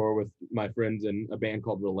do a tour with my friends in a band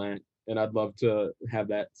called Relent, and I'd love to have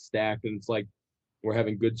that stacked. And it's like we're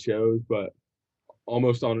having good shows, but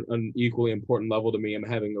almost on an equally important level to me, I'm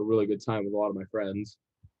having a really good time with a lot of my friends.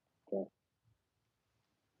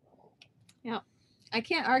 yeah, I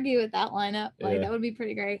can't argue with that lineup. Like Yeah. that would be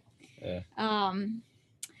pretty great. Yeah.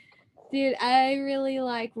 Dude, I really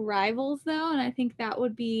like Rivals though, and I think that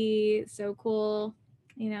would be so cool,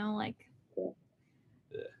 like to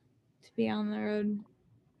be on the road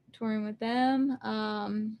touring with them.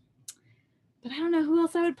 But I don't know who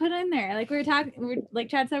else I would put in there. Like like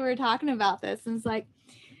Chad said, we were talking about this, and it's like,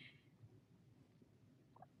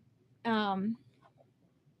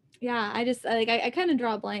 yeah, I just like I kind of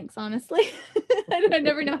draw blanks, honestly. I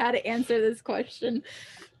never know how to answer this question.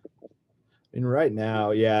 And right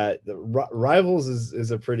now, yeah, the Rivals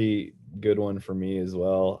is a pretty good one for me as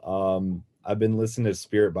well. I've been listening to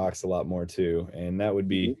Spirit Box a lot more too, and that'd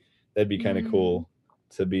be kind of cool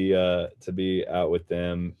to be out with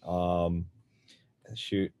them.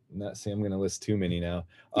 Shoot, not see, I'm gonna list too many now.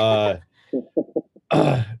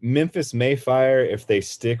 Memphis Mayfire, if they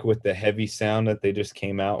stick with the heavy sound that they just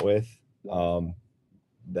came out with,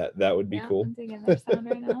 that would be cool. I'm digging their sound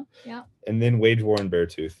right now. Yeah. And then Wage War and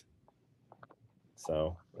Beartooth.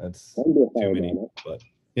 So that's too many, but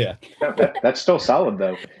yeah. That's still solid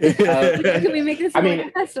though. Can we make this like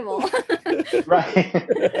a festival? Right.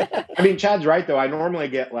 I mean, Chad's right though. I normally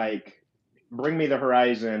get like Bring Me the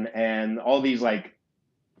Horizon and all these like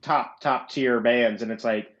top tier bands, and it's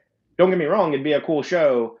like, don't get me wrong, it'd be a cool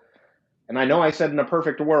show. And I know I said in a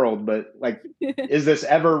perfect world, but like, is this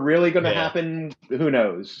ever really going to happen? Who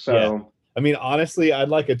knows? So, yeah. I mean, honestly, I'd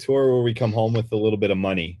like a tour where we come home with a little bit of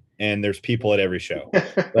money and there's people at every show.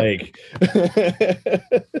 Like,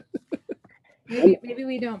 maybe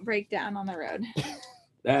we don't break down on the road.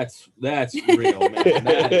 That's real, man.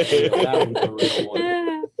 That one's a real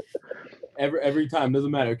one. Every time, doesn't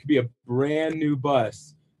matter. It could be a brand new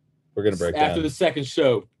bus. We're gonna break down after the second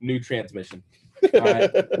show. New transmission. All right.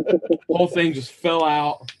 Whole thing just fell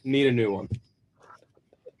out. Need a new one.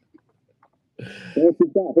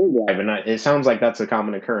 It sounds like that's a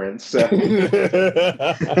common occurrence. So.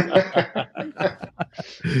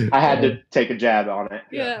 I had to take a jab on it.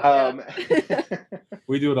 Yeah.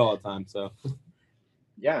 We do it all the time. So.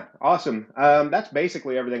 Yeah, awesome. That's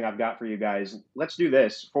basically everything I've got for you guys. Let's do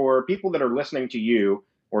this. For people that are listening to you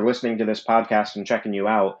or listening to this podcast and checking you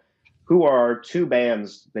out, who are 2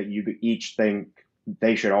 bands that you each think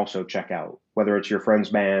they should also check out, whether it's your friends'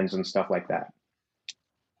 bands and stuff like that?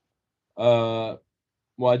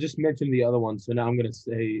 Well, I just mentioned the other one, so now I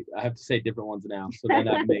have to say different ones now. So then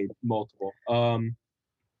I've made multiple. I'm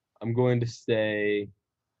going to say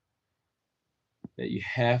that you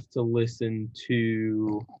have to listen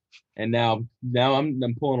to, and now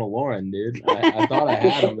I'm pulling a Lauren, dude. I thought I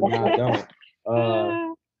had him, but now I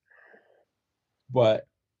don't. But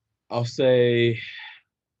I'll say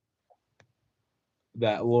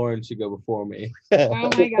that Lauren should go before me. Oh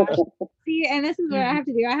my gosh. See, and this is what I have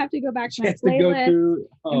to do. I have to go back to my playlist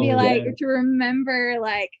and be like, to remember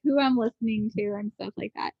like who I'm listening to and stuff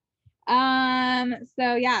like that.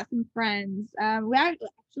 So yeah, some friends. We actually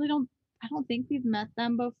I don't think we've met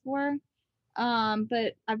them before.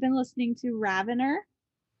 But I've been listening to Ravener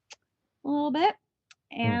a little bit,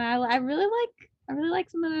 and I really like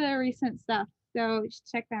some of the recent stuff. So just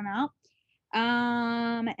check them out.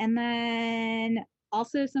 And then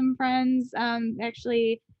also some friends,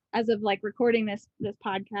 actually, as of like recording this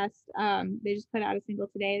podcast, they just put out a single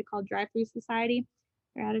today called Drive Through Society.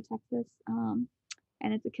 They're out of Texas. And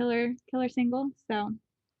it's a killer single. So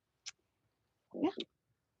yeah.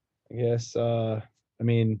 I guess I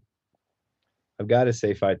mean, I've got to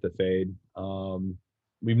say Fight the Fade.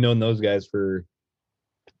 We've known those guys for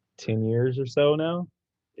 10 years or so now.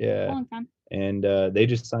 Yeah. A long time. And they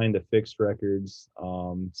just signed to Fixed Records.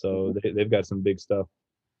 So they've got some big stuff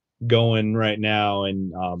going right now.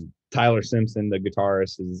 And Tyler Simpson, the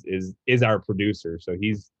guitarist, is our producer. So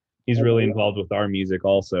he's really involved with our music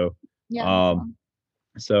also. Yeah.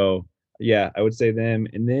 So yeah, I would say them.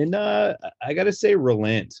 And then I gotta say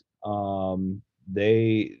Relent.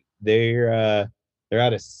 They're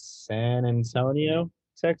out of San Antonio,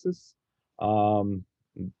 Texas. And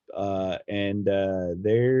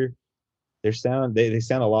their sound, they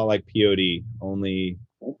sound a lot like POD, only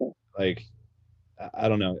like I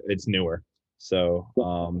don't know, it's newer. So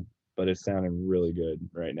but it's sounding really good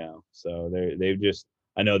right now. So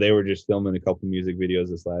I know they were just filming a couple music videos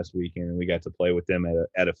this last weekend, and we got to play with them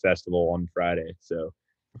at a festival on Friday. So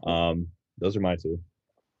those are my two.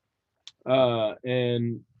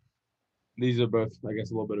 And these are both, I guess,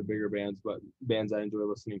 a little bit of bigger bands, but bands I enjoy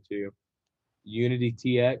listening to. Unity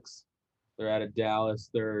TX, they're out of Dallas.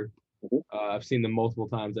 I've seen them multiple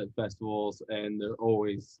times at festivals, and they're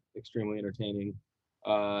always extremely entertaining.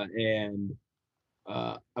 And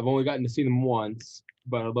I've only gotten to see them once,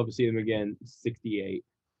 but I'd love to see them again. 68,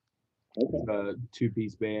 a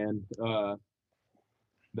 2-piece band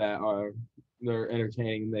they're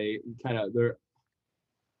entertaining.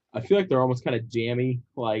 I feel like they're almost kind of jammy.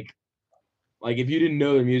 Like if you didn't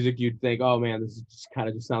know their music, you'd think, oh man, this is just kind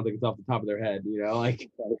of just sounds like it's off the top of their head, you know? Like,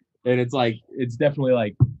 and it's definitely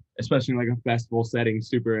like, especially in like a festival setting,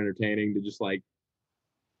 super entertaining to just like,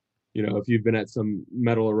 you know, if you've been at some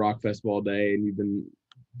metal or rock festival all day and you've been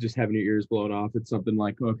just having your ears blown off, it's something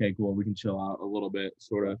like, okay, cool, we can chill out a little bit,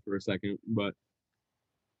 sort of, for a second. But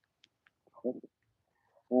so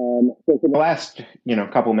for the last,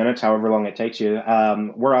 couple minutes, however long it takes you,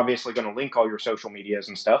 we're obviously going to link all your social medias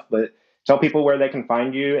and stuff, but tell people where they can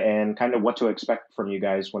find you and kind of what to expect from you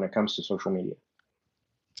guys when it comes to social media.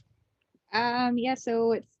 Yeah,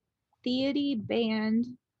 so it's Theody Band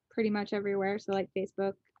pretty much everywhere. So like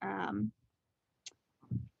Facebook,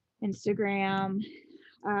 Instagram,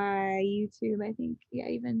 YouTube, I think. Yeah,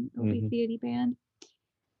 even it'll be Theody Band.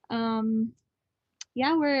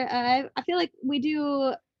 Yeah, I feel like we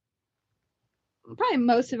do probably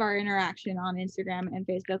most of our interaction on Instagram and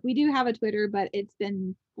Facebook. We do have a Twitter, but it's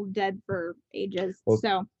been dead for ages.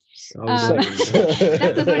 So that's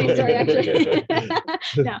a funny story, actually.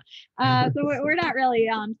 No, so we're not really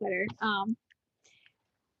on Twitter.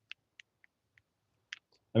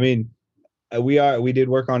 I mean, we did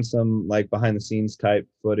work on some like behind the scenes type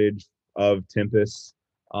footage of Tempest,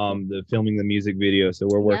 the filming the music video. So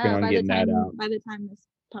we're working on getting that out. By the time this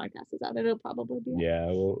podcast is out, it'll probably be out. Yeah,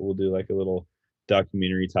 we'll do like a little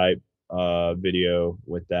documentary type video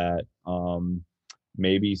with that.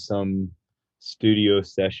 Maybe some studio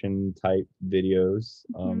session type videos.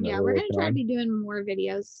 Yeah, we're gonna try to be doing more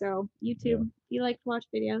videos. So YouTube, if you like to watch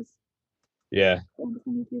videos. Yeah. On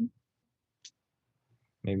YouTube.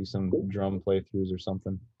 Maybe some drum playthroughs or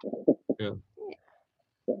something. Yeah.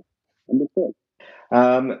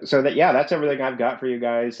 So that's everything I've got for you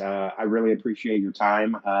guys. I really appreciate your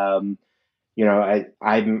time. I'm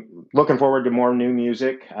looking forward to more new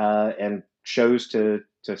music and shows to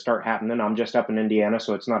start happening. I'm just up in Indiana,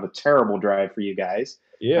 so it's not a terrible drive for you guys.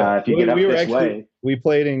 Yeah, if you get up this way. We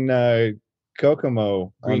played in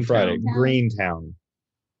Kokomo on Friday, Greentown.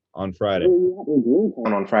 on Friday.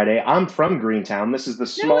 On Friday. I'm from Greentown. This is the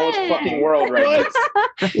smallest way. fucking world right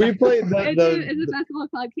now. We played It's a festival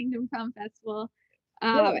called Kingdom Come Festival.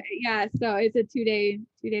 Yeah, so it's a two-day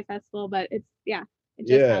festival, but it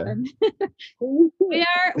just happened. we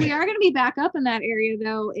are going to be back up in that area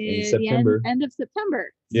though in September. the end of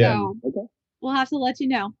September. Yeah. So we'll have to let you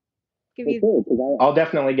know. I'll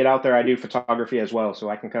definitely get out there. I do photography as well, so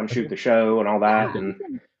I can come shoot the show and all that,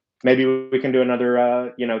 and maybe we can do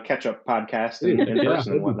another catch-up podcast in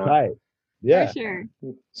person and whatnot. Tight. Yeah, for sure.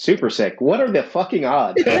 Super sick. What are the fucking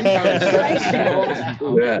odds? Yeah.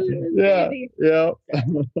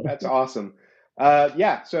 That's awesome.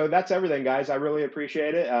 So that's everything, guys. I really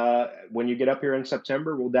appreciate it. When you get up here in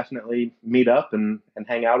September, we'll definitely meet up and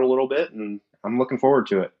hang out a little bit, and I'm looking forward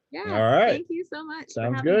to it. Yeah. All right. Thank you so much.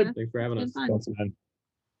 Sounds good. Thanks for having us.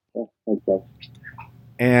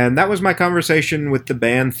 And that was my conversation with the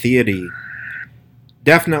band Theody.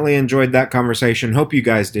 Definitely enjoyed that conversation. Hope you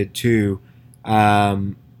guys did too.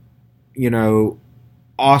 Awesome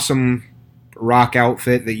rock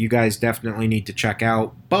outfit that you guys definitely need to check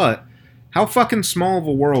out. But how fucking small of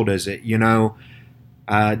a world is it?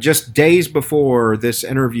 Just days before this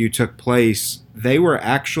interview took place, they were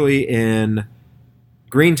actually in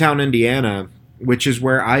Greentown, Indiana, which is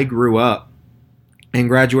where I grew up and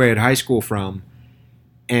graduated high school from.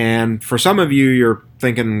 And for some of you, you're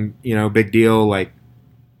thinking, big deal, like,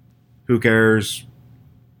 who cares?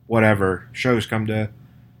 Whatever. Shows come to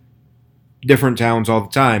different towns all the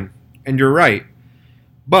time. And you're right.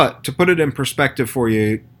 But to put it in perspective for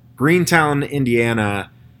you, Greentown,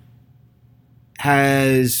 Indiana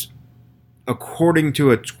has, according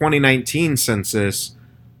to a 2019 census,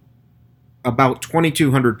 about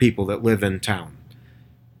 2,200 people that live in town.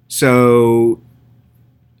 So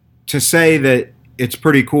to say that it's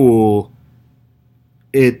pretty cool,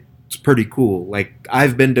 it's pretty cool. Like,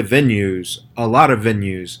 I've been to venues, a lot of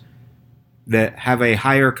venues, that have a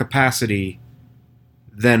higher capacity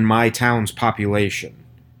than my town's population.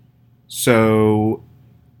 So,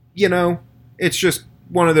 it's just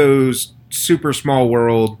one of those super small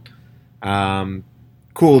world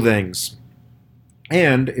cool things.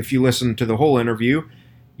 And if you listen to the whole interview,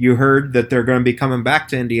 you heard that they're going to be coming back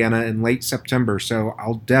to Indiana in late September. So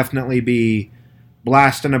I'll definitely be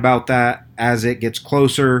blasting about that as it gets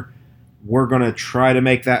closer. We're going to try to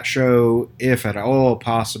make that show, if at all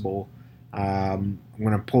possible. I'm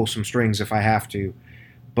going to pull some strings if I have to.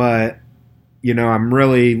 But, I'm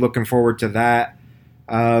really looking forward to that.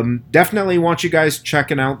 Definitely want you guys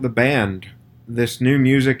checking out the band. This new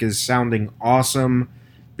music is sounding awesome.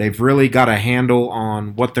 They've really got a handle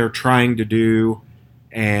on what they're trying to do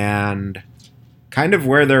and kind of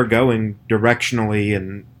where they're going directionally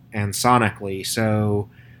and sonically. So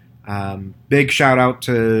big shout out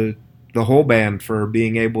to the whole band for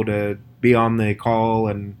being able to be on the call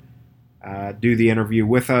and do the interview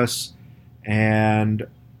with us. And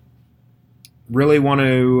really want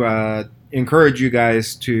to encourage you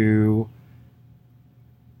guys to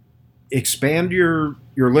expand your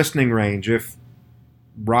listening range. If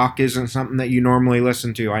rock isn't something that you normally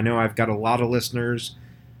listen to, I know I've got a lot of listeners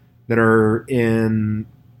that are in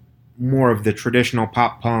more of the traditional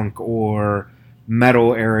pop punk or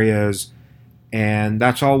metal areas, and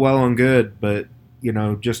that's all well and good, but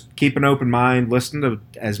just keep an open mind, listen to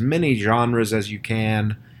as many genres as you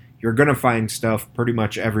can. You're going to find stuff pretty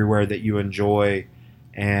much everywhere that you enjoy,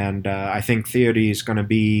 and I think Theody is going to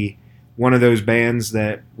be one of those bands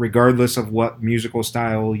that, regardless of what musical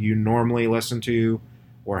style you normally listen to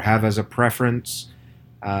or have as a preference,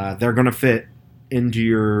 they're going to fit into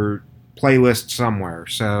your playlist somewhere.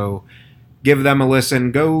 So give them a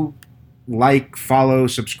listen. Go like, follow,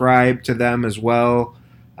 subscribe to them as well.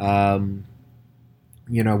 We've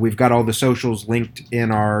got all the socials linked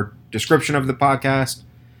in our description of the podcast.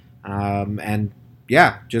 And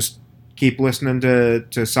yeah, just keep listening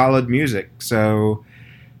to solid music. So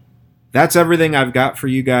that's everything I've got for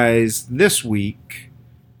you guys this week.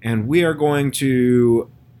 And we are going to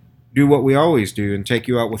do what we always do and take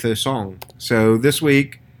you out with a song. So this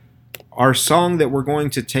week, our song that we're going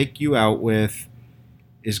to take you out with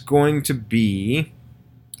is going to be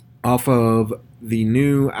off of the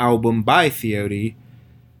new album by Theody.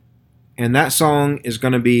 And that song is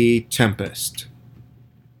going to be Tempest.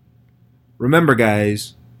 Remember,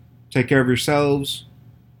 guys, take care of yourselves,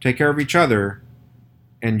 take care of each other,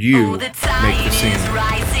 and you make the scene. Is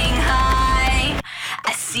rising high.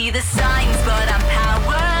 I see the signs, but I'm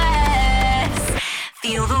powerless.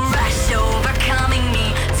 Feel the rush overcoming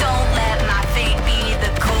me. Don't let my fate be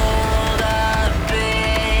the cold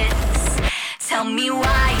abyss. Tell me,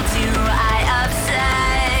 why do I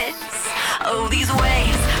obsess? Oh, these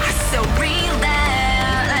waves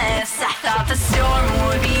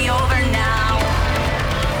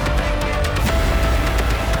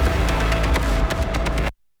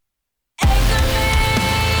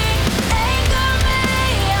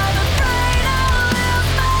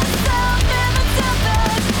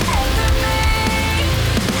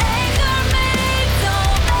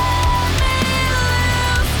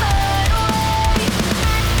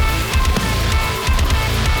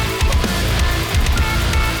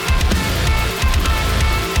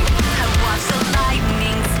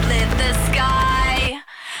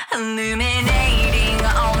Illuminate